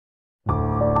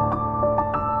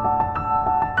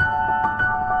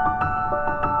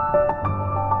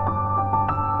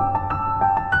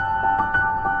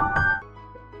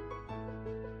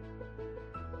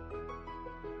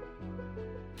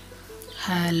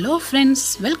Hello friends,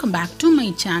 welcome back to my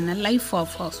channel Life of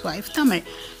Housewife Thanq.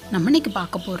 நம்ம இன்னைக்கு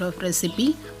பார்க்க போற ரெசிபி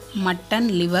மட்டன்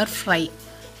லிவர் ஃப்ரை.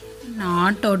 நான்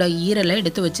ஆட்டோட ஈரலை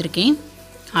எடுத்து வச்சிருக்கேன்.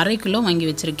 1/2 கிலோ வாங்கி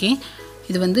வச்சிருக்கேன்.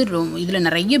 இது வந்து இதுல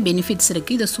நிறைய பெனிஃபிட்ஸ்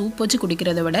இருக்கு. இத சூப் வச்சு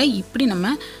குடிக்கிறதை விட இப்படி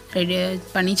நம்ம ரெடி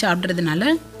பண்ணி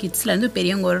சாப்பிடுறதுனால கிட்ஸ்ல இருந்து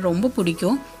பெரியவங்க ரொம்ப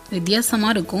பிடிக்கும். வித்தியாசமா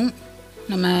இருக்கும்.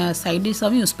 நம்ம சைட்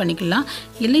டிஷ்ஷாவும் யூஸ் பண்ணிக்கலாம்.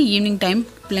 இல்லை ஈவினிங் டைம்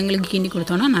பிள்ளைங்களுக்கு கிண்டி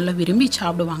கொடுத்தோன்னா நல்லா விரும்பி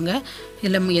சாப்பிடுவாங்க.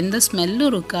 இதில் எந்த ஸ்மெல்லும்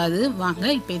இருக்காது. வாங்க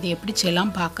இப்போ இது எப்படி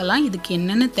செய்யலாம் பார்க்கலாம். இதுக்கு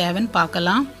என்னென்ன தேவைன்னு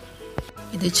பார்க்கலாம்.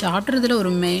 இது சாப்பிட்றதுல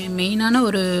ஒரு மெயினான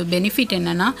ஒரு பெனிஃபிட்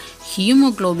என்னென்னா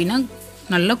ஹீமோக்ளோபினை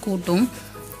நல்லா கூட்டும்.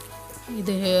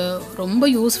 இது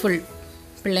ரொம்ப யூஸ்ஃபுல்.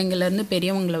 பிள்ளைங்கள்லேருந்து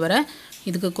பெரியவங்களை வர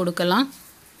இதுக்கு கொடுக்கலாம்.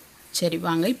 சரி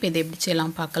வாங்க இப்போ இதை எப்படி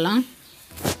செய்யலாம் பார்க்கலாம்.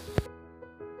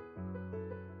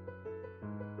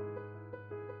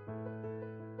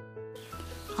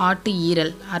 ஆட்டு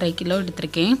ஈரல் 1/2 கிலோ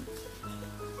எடுத்திருக்கேன்.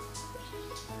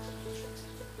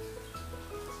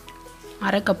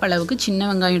 1/2 கப் அளவுக்கு சின்ன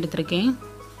வெங்காயம் எடுத்திருக்கேன்.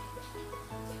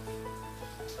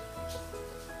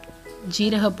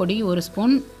 ஜீரகப்பொடி 1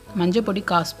 ஸ்பூன், மஞ்சப்பொடி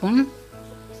 1/4 ஸ்பூன்,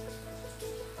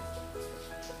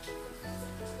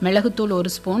 மிளகுத்தூள்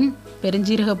 1 ஸ்பூன்,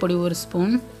 பெருஞ்சீரகப்பொடி 1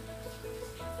 ஸ்பூன்,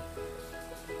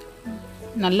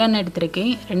 நல்லெண்ணெய்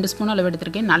எடுத்திருக்கேன். 2 ஸ்பூன் அளவு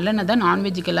எடுத்திருக்கேன். நல்லெண்ணெய் தான்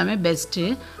நான்வெஜ்ஜுக்கு எல்லாமே பெஸ்ட்டு.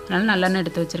 அதனால் நல்லெண்ணெய்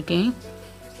எடுத்து வச்சுருக்கேன்.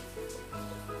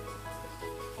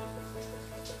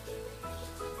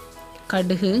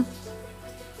 கடுகு,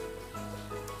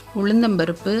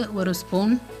 உளுந்தம்பருப்பு 1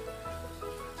 ஸ்பூன்,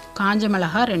 காஞ்ச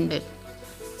மிளகாய் 2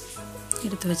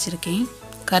 எடுத்து வச்சுருக்கேன்.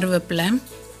 கருவேப்பிலை,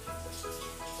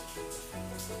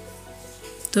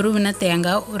 துருவின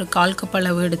தேங்காய் ஒரு 1/4 கப்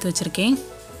அளவு எடுத்து வச்சுருக்கேன்.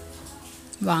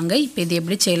 வாங்க இப்போ இது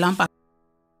எப்படி செய்யலாம்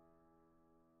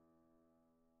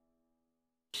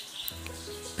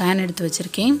பேன் எடுத்து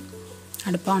வச்சுருக்கேன்.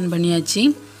 அடுப்பை ஆன் பண்ணியாச்சு.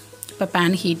 இப்போ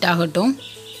பேன் ஹீட் ஆகட்டும்.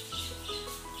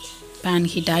 Pan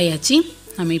heat ஆகியாச்சு.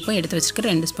 நம்ம இப்போ எடுத்து வச்சுருக்க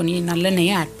 2 ஸ்பூன்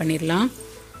நல்லெண்ணெயை ஆட் பண்ணிடலாம்.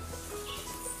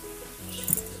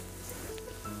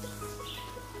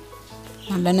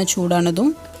 நல்லெண்ணெய்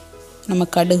சூடானதும் நம்ம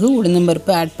கடுகு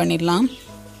உளுந்தம்பருப்பு ஆட் பண்ணிடலாம்.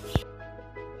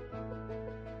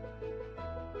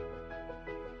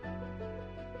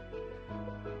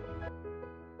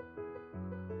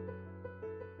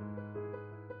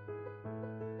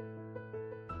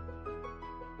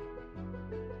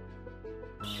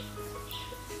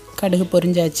 கடுகு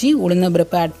பொரிஞ்சாச்சு.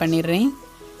 உளுந்தம்பருப்பு ஆட் பண்ணிடுறேன்.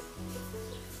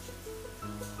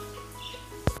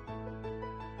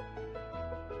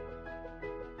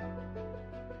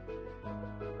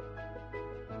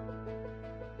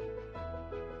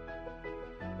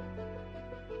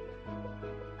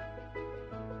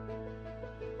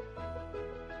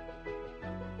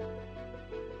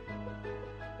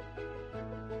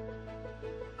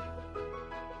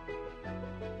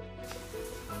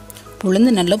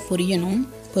 உளுந்து நல்லா பொரியணும்.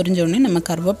 பொரிஞ்சோடனே நம்ம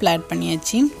கருவேப்பிலை ஆட்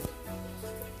பண்ணியாச்சு.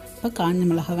 இப்போ காஞ்ச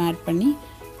மிளகாவை ஆட் பண்ணி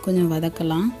கொஞ்சம்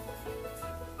வதக்கலாம்.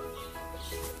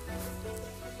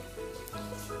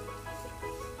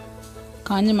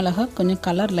 காஞ்ச மிளகாய் கொஞ்சம்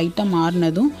கலர் லைட்டாக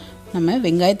மாறினதும் நம்ம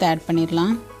வெங்காயத்தை ஆட்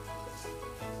பண்ணிடலாம்.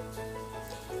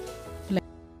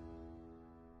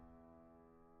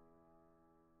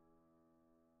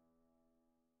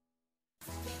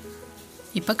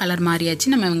 இப்போ கலர்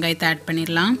மாறியாச்சு. நம்ம வெங்காயத்தை ஆட்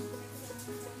பண்ணிடலாம்.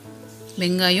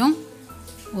 வெங்காயம்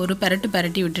ஒரு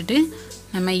பரட்டி விட்டுட்டு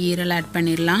நம்ம ஈரல் ஆட்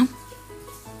பண்ணிடலாம்.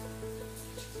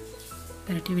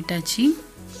 பரட்டி விட்டாச்சு.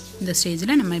 இந்த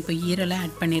ஸ்டேஜில் நம்ம இப்போ ஈரலை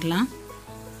ஆட் பண்ணிடலாம்.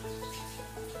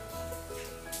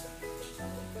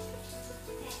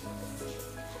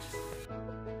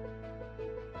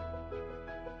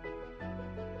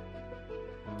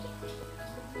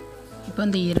 இப்போ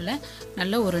இந்த ஈரலை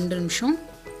நல்லா ஒரு 2 நிமிஷம்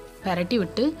பரட்டி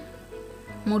விட்டு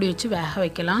மூடி வச்சு வேக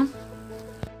வைக்கலாம்.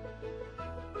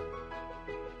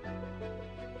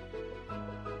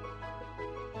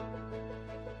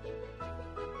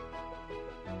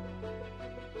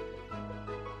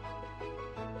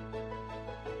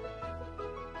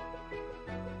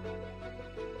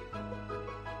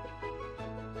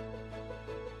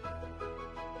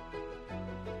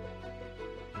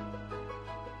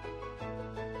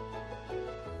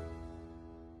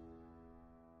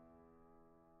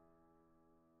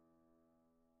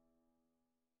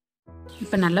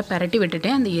 இப்போ நல்லா பரட்டி விட்டுட்டு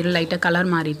அந்த ஈரல் லைட்டாக கலர்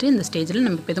மாறிட்டு இந்த ஸ்டேஜில்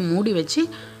நம்ம இப்போ இதை மூடி வச்சு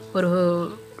ஒரு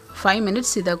 5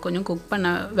 மினிட்ஸ் இதை கொஞ்சம்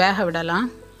வேக விடலாம்.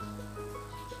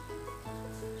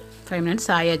 5 மினிட்ஸ்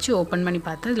ஆயாச்சு. ஓப்பன் பண்ணி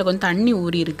பார்த்தா இதில் கொஞ்சம் தண்ணி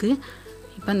ஊறி இருக்குது.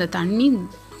 இப்போ அந்த தண்ணி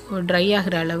ட்ரை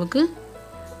ஆகிற அளவுக்கு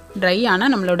ட்ரை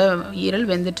ஆனால் நம்மளோட ஈரல்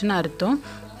வெந்துட்டுன்னு அர்த்தம்.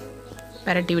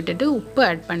 பரட்டி விட்டுட்டு உப்பு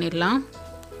ஆட் பண்ணிடலாம்.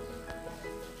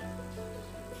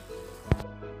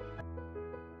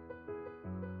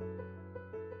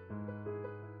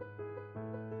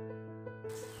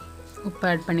 உப்பு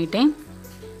ஆட் பண்ணிட்டேன்.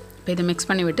 இப்போ இதை மிக்ஸ்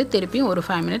பண்ணி விட்டு திருப்பியும் ஒரு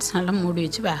 5 மினிட்ஸ் நல்லா மூடி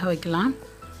வச்சு வேக வைக்கலாம்.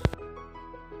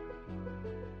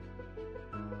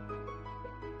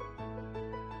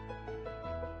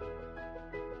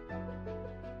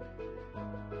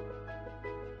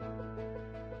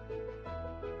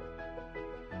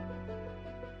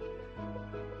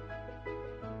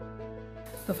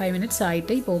 இப்போ 5 மினிட்ஸ்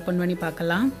ஆகிட்டு இப்போ ஓப்பன் பண்ணி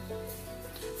பார்க்கலாம்.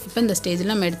 இப்போ இந்த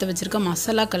ஸ்டேஜில் நம்ம எடுத்து வச்சுருக்க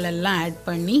மசாலாக்கள் எல்லாம் ஆட்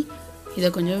பண்ணி இதை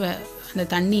கொஞ்சம் அந்த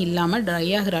தண்ணி இல்லாமல் ட்ரை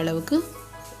ஆகிற அளவுக்கு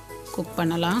குக்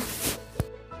பண்ணலாம்.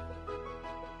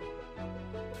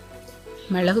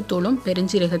 மிளகுத்தூளும்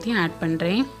பெருஞ்சீரகத்தையும் ஆட்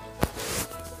பண்ணுறேன்.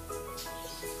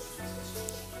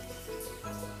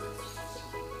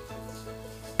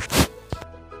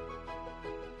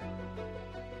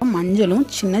 மஞ்சளும்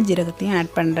சின்ன ஜீரகத்தையும்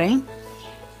ஆட் பண்ணுறேன்.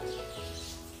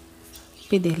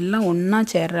 இது எல்லாம் ஒன்றா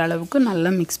சேர்கிற அளவுக்கு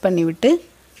நல்லா மிக்ஸ் பண்ணி விட்டு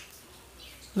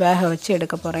வேக வச்சு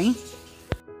எடுக்க போகிறேன்.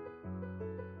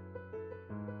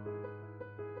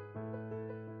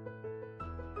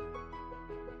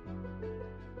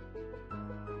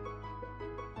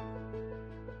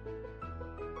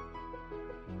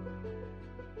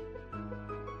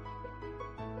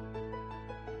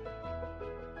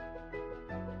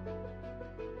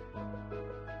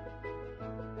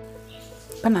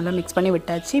 இப்போ நல்லா மிக்ஸ் பண்ணி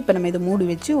விட்டாச்சு. இப்போ நம்ம இதை மூடி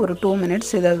வச்சு ஒரு 2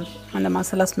 மினிட்ஸ் இதை அந்த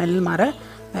மசாலா ஸ்மெல் மாற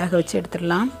வேக வச்சு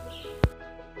எடுத்துடலாம்.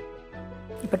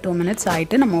 இப்போ 2 மினிட்ஸ்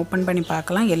ஆகிட்டு நம்ம ஓப்பன் பண்ணி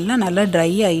பார்க்கலாம். எல்லாம் நல்லா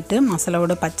ட்ரை ஆகிட்டு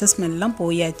மசாலாவோட பச்சை ஸ்மெல்லாம்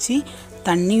போயாச்சு.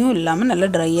 தண்ணியும் இல்லாமல் நல்லா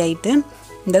ட்ரை ஆகிட்டு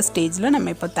இந்த ஸ்டேஜில்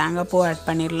நம்ம இப்போ தேங்காய் பூ ஆட்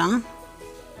பண்ணிடலாம்.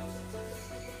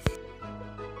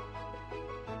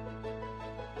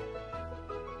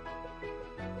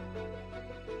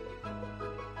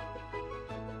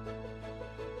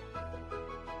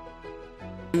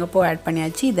 தேங்காய் பூ ஆட்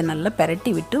பண்ணியாச்சு. இதை நல்லா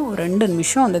பெரட்டி விட்டு ஒரு 2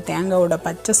 நிமிஷம் அந்த தேங்காயோட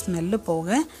பச்சை ஸ்மெல்லு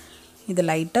போக இதை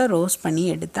லைட்டாக ரோஸ்ட் பண்ணி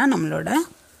எடுத்தால் நம்மளோட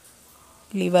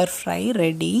லிவர் ஃப்ரை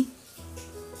ரெடி.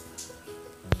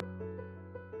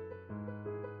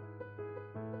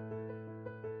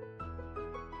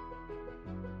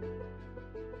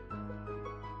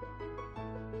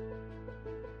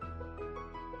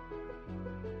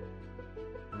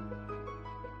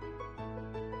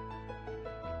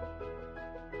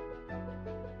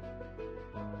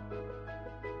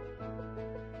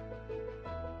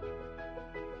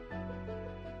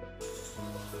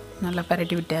 நல்லா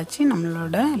பரட்டி விட்டாச்சு.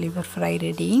 நம்மளோட லிவர் ஃப்ரை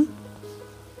ரெடி.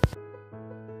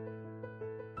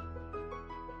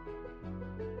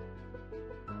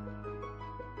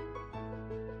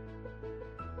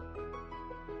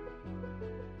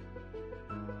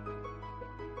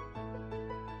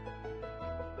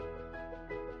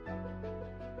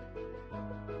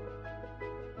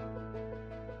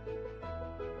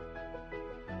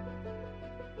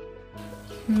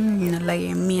 நல்லா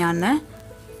எம்மியான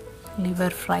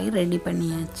லிவர் ஃப்ரை ரெடி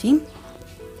பண்ணியாச்சு.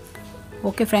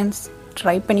 ஓகே ஃப்ரெண்ட்ஸ்,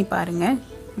 ட்ரை பண்ணி பாருங்கள்.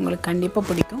 உங்களுக்கு கண்டிப்பாக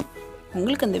பிடிக்கும்.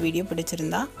 உங்களுக்கு அந்த வீடியோ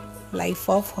பிடிச்சிருந்தா life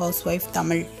of house wife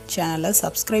Tamil சேனலை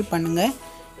சப்ஸ்கிரைப் பண்ணுங்கள்.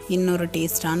 இன்னொரு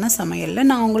டேஸ்டான சமையலில்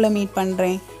நான் உங்களை மீட்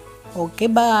பண்ணுறேன். ஓகே,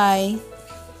 பாய்.